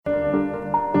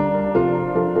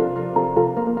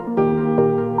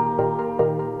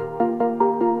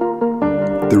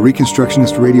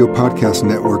Reconstructionist Radio Podcast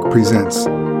Network presents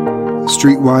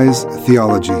Streetwise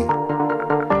Theology.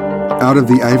 Out of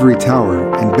the ivory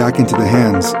tower and back into the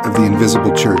hands of the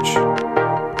invisible church.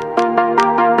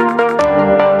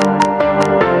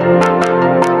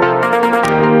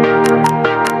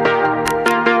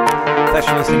 Thanks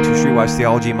for listening to Streetwise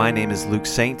Theology. My name is Luke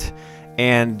Saint,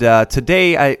 and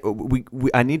today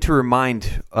I need to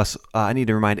remind us. I need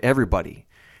to remind everybody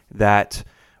that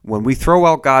when we throw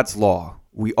out God's law,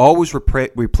 we always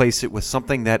replace it with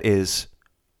something that is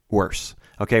worse.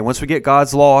 Okay, once we get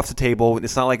God's law off the table,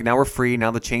 it's not like now we're free, now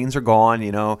the chains are gone,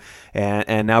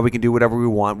 and now we can do whatever we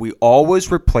want. We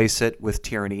always replace it with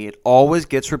tyranny. It always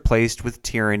gets replaced with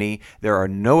tyranny. There are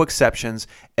no exceptions.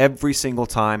 Every single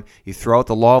time you throw out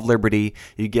the law of liberty,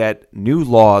 you get new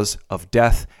laws of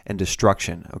death and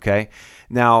destruction, okay?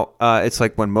 Now, it's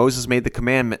like when Moses made the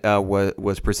commandment,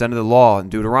 was presented the law in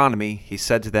Deuteronomy, he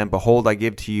said to them, "Behold, I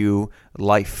give to you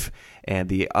life," and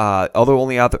the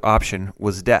only other option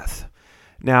was death.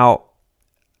 Now,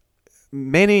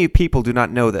 many people do not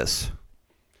know this,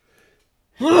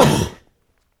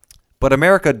 but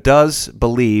America does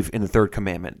believe in the third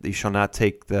commandment. You shall not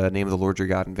take the name of the Lord your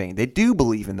God in vain. They do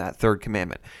believe in that third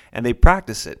commandment, and they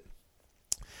practice it.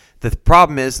 The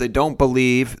problem is they don't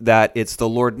believe that it's the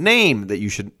Lord's name that you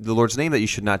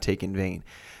should not take in vain.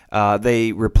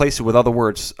 They replace it with other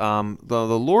words.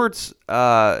 The Lord's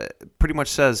pretty much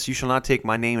says, "You shall not take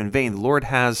my name in vain." The Lord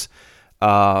has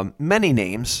many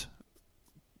names,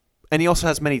 and he also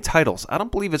has many titles. I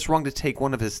don't believe it's wrong to take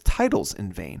one of his titles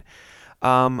in vain.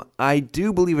 I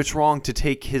do believe it's wrong to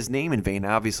take his name in vain,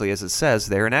 obviously, as it says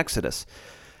there in Exodus.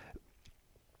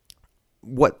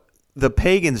 What the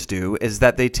pagans do is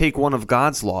that they take one of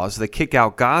God's laws, they kick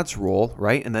out God's rule,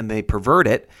 right, and then they pervert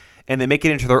it, and they make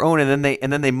it into their own, and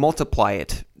then they multiply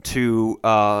it to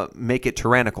make it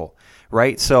tyrannical,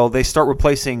 right? So they start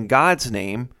replacing God's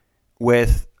name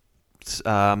with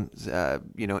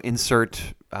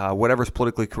insert whatever's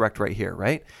politically correct right here,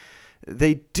 right?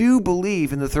 They do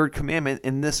believe in the third commandment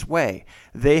in this way.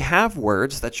 They have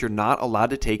words that you're not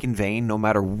allowed to take in vain, no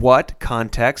matter what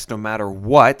context, no matter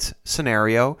what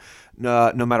scenario,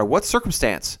 no matter what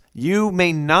circumstance. You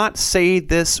may not say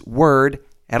this word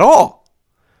at all.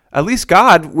 At least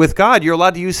with God, you're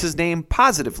allowed to use his name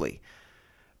positively.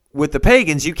 With the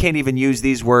pagans, you can't even use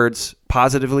these words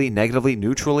positively, negatively,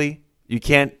 neutrally. You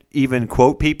can't even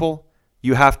quote people.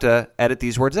 You have to edit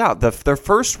these words out. The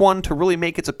first one to really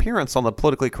make its appearance on the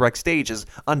politically correct stage is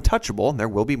untouchable, and there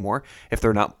will be more if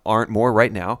there aren't more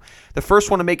right now. The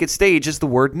first one to make its stage is the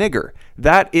word nigger.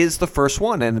 That is the first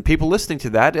one, and people listening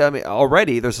to that,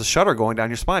 already there's a shudder going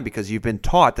down your spine because you've been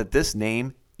taught that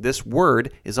this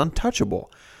word is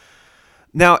untouchable.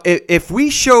 Now, if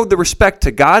we showed the respect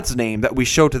to God's name that we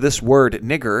show to this word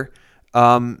nigger,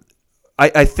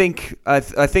 I think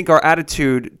our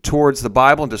attitude towards the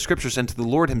Bible and the Scriptures and to the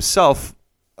Lord Himself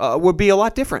would be a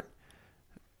lot different.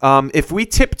 If we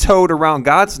tiptoed around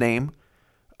God's name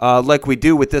like we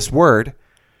do with this word,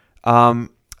 I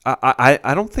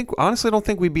honestly don't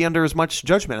think we'd be under as much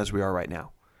judgment as we are right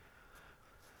now.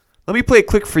 Let me play a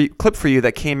clip for you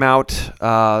that came out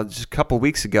just a couple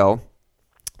weeks ago.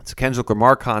 It's a Kendrick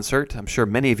Lamar concert. I'm sure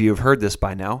many of you have heard this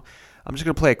by now. I'm just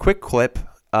going to play a quick clip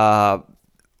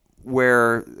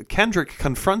where Kendrick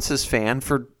confronts his fan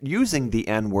for using the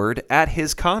N-word at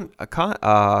his concert.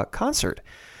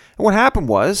 And what happened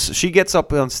was, she gets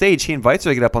up on stage, he invites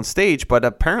her to get up on stage, but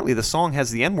apparently the song has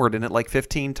the N-word in it like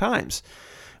 15 times,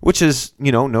 which is,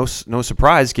 no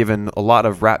surprise given a lot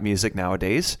of rap music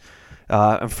nowadays.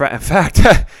 In fact,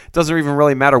 it doesn't even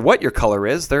really matter what your color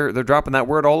is. They're dropping that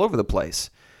word all over the place.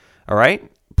 All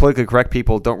right? Politically correct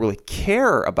people don't really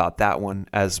care about that one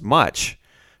as much.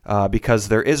 Because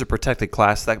there is a protected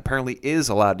class that apparently is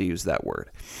allowed to use that word.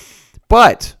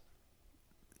 But,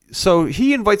 so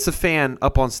he invites the fan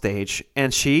up on stage,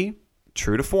 and she,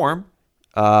 true to form,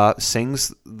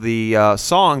 sings the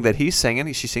song that he's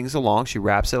singing. She sings along, she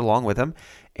raps it along with him,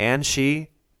 and she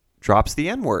drops the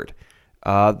N-word.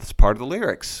 That's part of the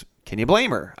lyrics. Can you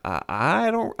blame her? I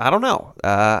don't know.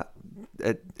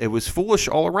 It was foolish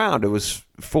all around. It was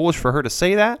foolish for her to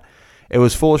say that. It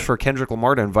was foolish for Kendrick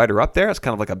Lamar to invite her up there. It's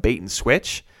kind of like a bait and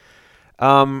switch.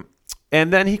 And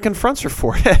then he confronts her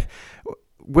for it,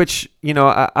 which,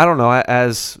 I don't know.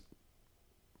 As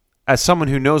someone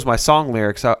who knows my song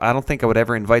lyrics, I don't think I would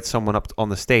ever invite someone up on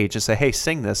the stage and say, "Hey,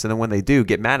 sing this," and then when they do,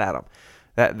 get mad at them.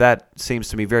 That seems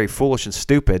to me very foolish and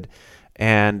stupid.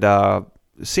 And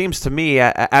seems to me,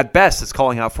 at best, it's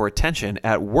calling out for attention.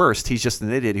 At worst, he's just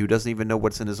an idiot who doesn't even know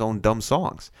what's in his own dumb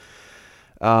songs.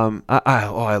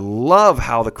 I love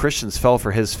how the Christians fell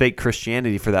for his fake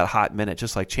Christianity for that hot minute,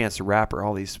 just like Chance the Rapper.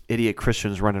 All these idiot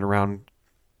Christians running around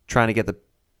trying to get the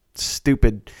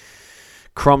stupid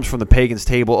crumbs from the pagans'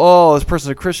 table. Oh, this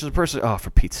person's a Christian person. Oh,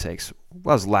 for Pete's sakes. That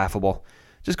was laughable.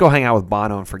 Just go hang out with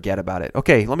Bono and forget about it.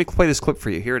 Okay, let me play this clip for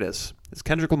you. Here it is. It's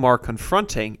Kendrick Lamar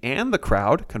confronting, and the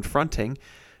crowd confronting,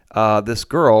 this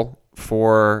girl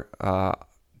for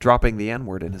dropping the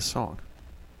N-word in his song.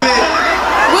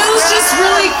 Will's just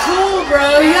really cool,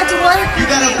 bro. You have to work. You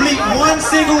gotta bleep one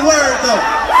single word, though.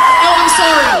 Oh, I'm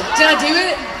sorry. Did I do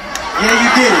it? Yeah, you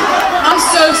did it. I'm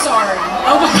so sorry.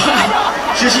 Oh my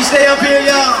God. Should she stay up here,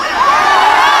 y'all?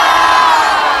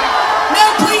 No,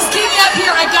 please keep me up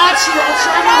here. I got you. I'll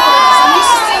try my hardest. I'm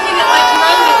used to singing it like you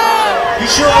wrote it, bro. You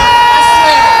sure? I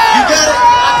swear. You got it?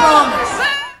 I promise.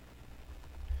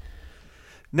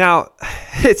 Now,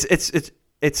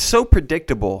 it's so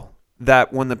predictable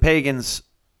that when the pagans,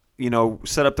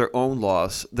 set up their own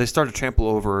laws, they start to trample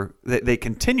over. They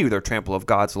continue their trample of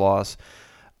God's laws,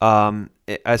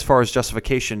 as far as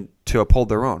justification to uphold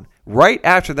their own. Right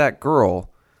after that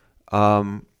girl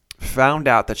found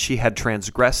out that she had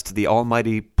transgressed the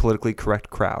almighty politically correct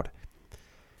crowd,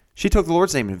 she took the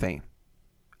Lord's name in vain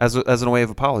as a way of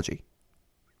apology.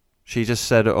 She just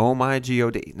said, "Oh my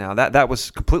God." Now that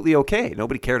was completely okay.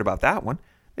 Nobody cared about that one.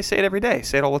 They say it every day,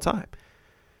 say it all the time.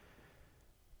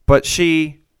 But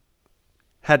she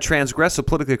had transgressed the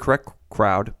politically correct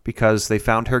crowd because they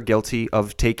found her guilty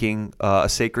of taking a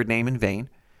sacred name in vain.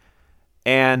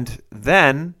 And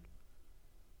then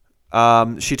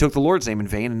she took the Lord's name in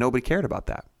vain, and nobody cared about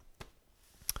that.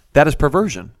 That is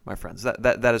perversion, my friends.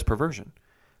 That is perversion.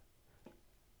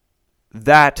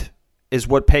 That is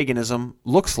what paganism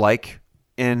looks like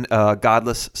in a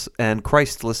godless and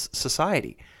Christless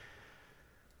society.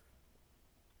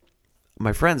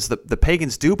 My friends, the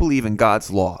pagans do believe in God's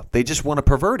law. They just want to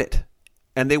pervert it.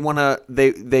 And they want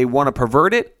to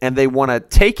pervert it, and they want to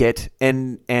take it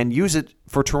and use it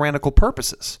for tyrannical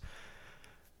purposes.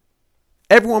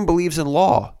 Everyone believes in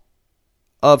law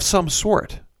of some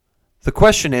sort. The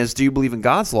question is, do you believe in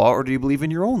God's law or do you believe in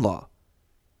your own law?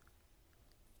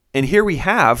 And here we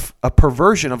have a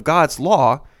perversion of God's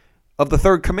law of the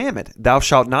third commandment. Thou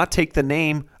shalt not take the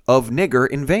name of nigger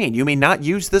in vain. You may not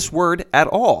use this word at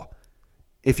all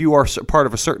if you are part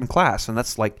of a certain class, and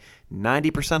that's like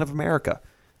 90% of America.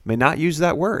 May not use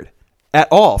that word at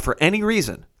all for any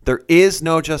reason. There is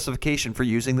no justification for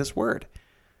using this word.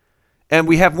 And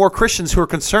we have more Christians who are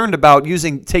concerned about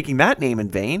taking that name in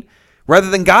vain rather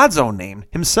than God's own name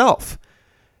himself.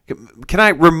 Can I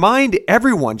remind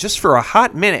everyone, just for a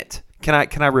hot minute, can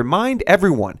I remind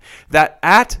everyone that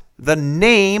at the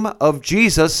name of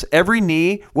Jesus, every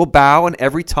knee will bow and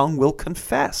every tongue will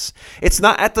confess. It's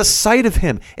not at the sight of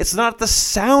him. It's not at the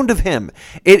sound of him.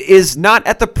 It is not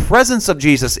at the presence of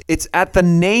Jesus. It's at the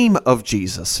name of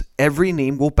Jesus. Every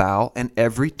knee will bow and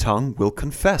every tongue will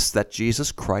confess that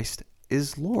Jesus Christ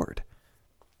is Lord.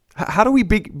 How do we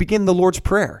begin the Lord's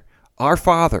Prayer? Our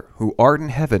Father, who art in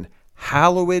heaven,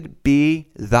 hallowed be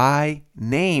thy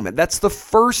name. That's the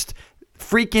first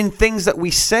freaking things that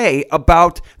we say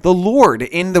about the Lord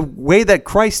in the way that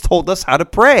Christ told us how to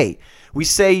pray. We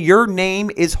say, your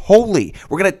name is holy.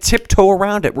 We're going to tiptoe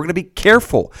around it. We're going to be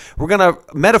careful. We're going to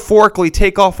metaphorically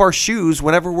take off our shoes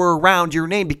whenever we're around your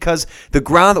name, because the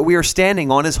ground that we are standing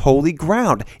on is holy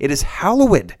ground. It is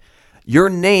hallowed. Your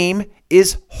name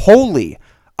is holy.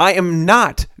 I am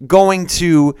not going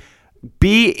to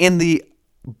be in the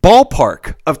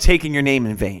ballpark of taking your name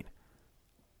in vain.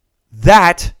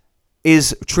 That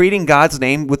is treating God's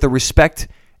name with the respect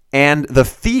and the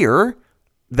fear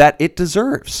that it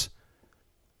deserves.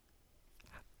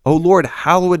 O Lord,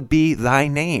 hallowed be thy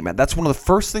name. And that's one of the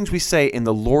first things we say in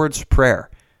the Lord's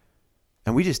Prayer.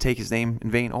 And we just take his name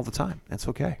in vain all the time. That's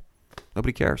okay.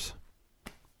 Nobody cares.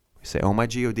 We say, oh my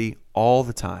God, all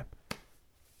the time.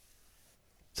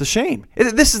 It's a shame.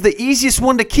 This is the easiest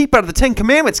one to keep out of the 10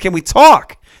 Commandments. Can we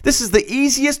talk? This is the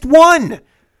easiest one.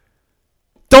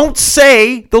 Don't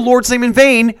say the Lord's name in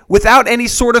vain without any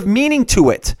sort of meaning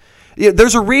to it.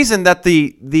 There's a reason that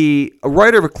the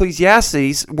writer of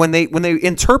Ecclesiastes, when they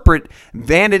interpret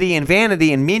vanity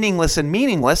and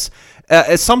meaningless,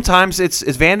 sometimes it's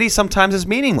vanity, sometimes it's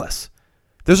meaningless.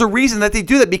 There's a reason that they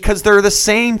do that, because they're the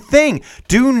same thing.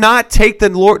 Do not take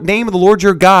the name of the Lord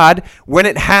your God when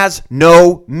it has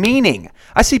no meaning.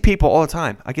 I see people all the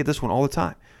time. I get this one all the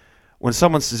time. When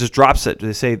someone just drops it,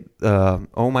 they say,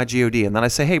 oh my God. And then I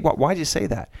say, hey, why did you say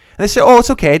that? And they say, oh, it's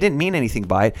okay. I didn't mean anything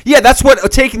by it. Yeah, that's what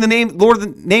taking the name of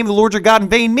the Lord your God in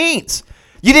vain means.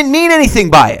 You didn't mean anything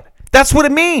by it. That's what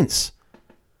it means.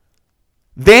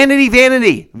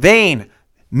 Vanity, vain,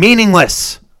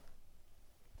 meaningless.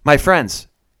 My friends,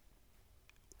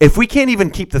 if we can't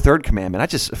even keep the third commandment, I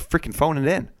just freaking phone it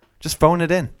in. Just phone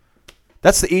it in.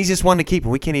 That's the easiest one to keep,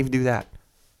 and we can't even do that.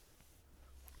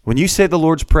 When you say the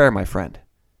Lord's Prayer, my friend,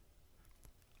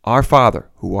 Our Father,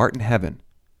 who art in heaven,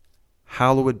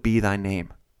 hallowed be thy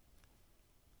name.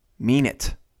 Mean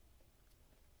it.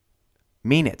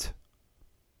 Mean it.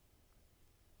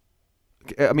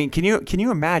 I mean, can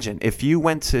you imagine if you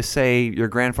went to, say, your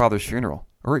grandfather's funeral,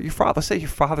 or your father, say your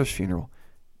father's funeral,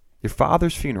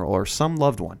 or some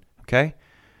loved one, okay?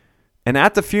 And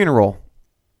at the funeral,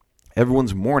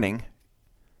 everyone's mourning,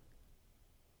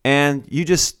 and you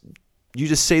just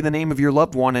say the name of your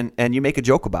loved one and you make a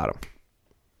joke about him.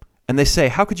 And they say,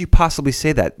 how could you possibly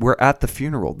say that? We're at the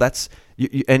funeral. That's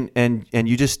and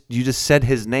you just said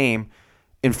his name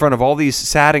in front of all these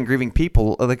sad and grieving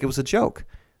people like it was a joke.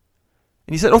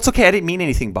 And you said, oh, it's okay, I didn't mean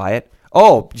anything by it.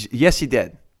 Oh, yes, you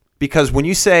did. Because when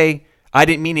you say, I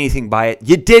didn't mean anything by it,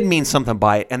 you did mean something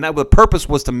by it. And that the purpose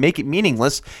was to make it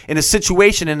meaningless in a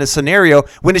situation, in a scenario,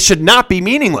 when it should not be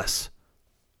meaningless.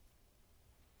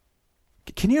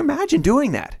 Can you imagine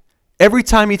doing that? Every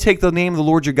time you take the name of the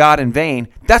Lord your God in vain,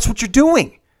 that's what you're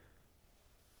doing.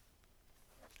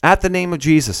 At the name of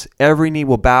Jesus, every knee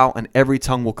will bow and every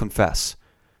tongue will confess.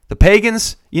 The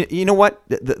pagans, you know what?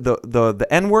 The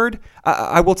N-word,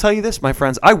 I will tell you this, my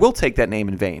friends. I will take that name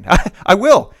in vain. I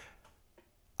will.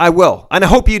 And I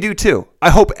hope you do too. I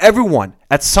hope everyone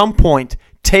at some point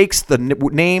takes the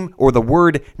name or the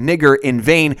word nigger in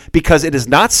vain because it is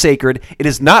not sacred. It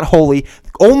is not holy.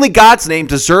 Only God's name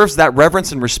deserves that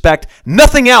reverence and respect.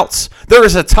 Nothing else. There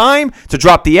is a time to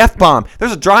drop the F-bomb.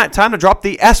 There's a time to drop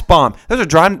the S-bomb. There's a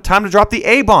time to drop the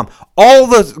A-bomb. All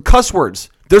the cuss words.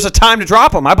 There's a time to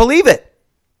drop them. I believe it.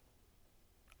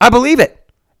 And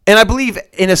I believe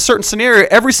in a certain scenario,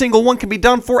 every single one can be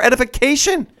done for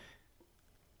edification.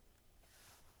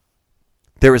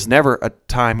 There is never a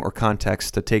time or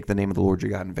context to take the name of the Lord your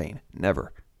God in vain.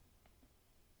 Never.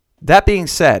 That being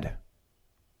said,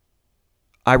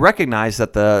 I recognize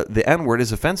that the N-word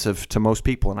is offensive to most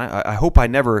people, and I hope I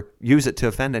never use it to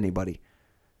offend anybody.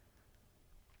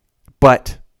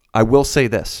 But I will say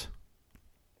this.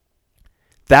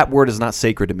 That word is not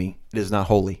sacred to me. It is not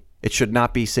holy. It should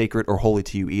not be sacred or holy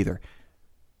to you either.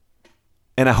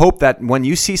 And I hope that when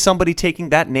you see somebody taking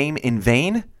that name in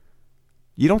vain,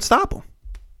 you don't stop them.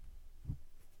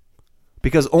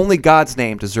 Because only God's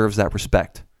name deserves that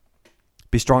respect.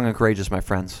 Be strong and courageous, my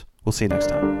friends. We'll see you next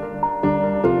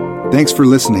time. Thanks for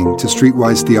listening to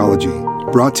Streetwise Theology,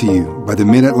 brought to you by the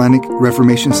Mid-Atlantic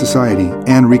Reformation Society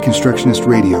and Reconstructionist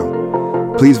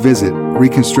Radio. Please visit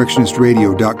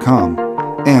reconstructionistradio.com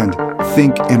and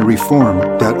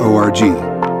thinkandreform.org.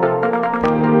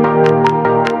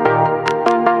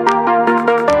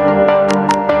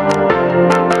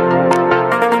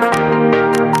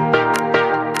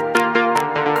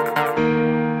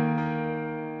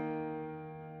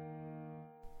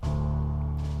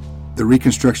 The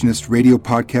Reconstructionist Radio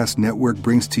Podcast Network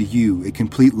brings to you a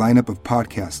complete lineup of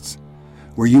podcasts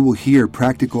where you will hear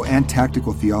practical and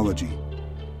tactical theology.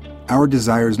 Our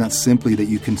desire is not simply that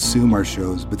you consume our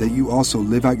shows, but that you also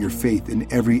live out your faith in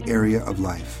every area of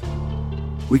life.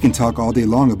 We can talk all day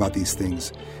long about these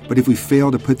things, but if we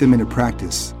fail to put them into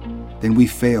practice, then we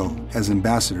fail as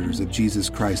ambassadors of Jesus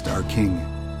Christ, our King.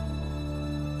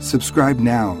 Subscribe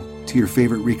now to your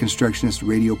favorite Reconstructionist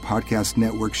Radio Podcast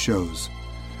Network shows,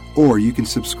 or you can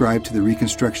subscribe to the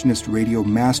Reconstructionist Radio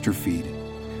Master Feed,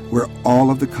 where all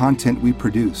of the content we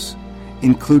produce,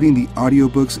 including the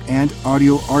audiobooks and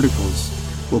audio articles,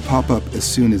 will pop up as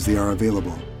soon as they are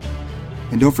available.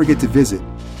 And don't forget to visit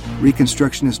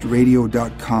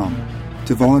reconstructionistradio.com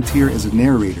to volunteer as a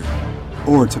narrator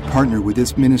or to partner with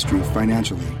this ministry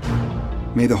financially.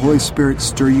 May the Holy Spirit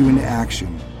stir you into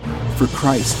action for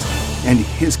Christ and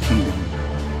His kingdom.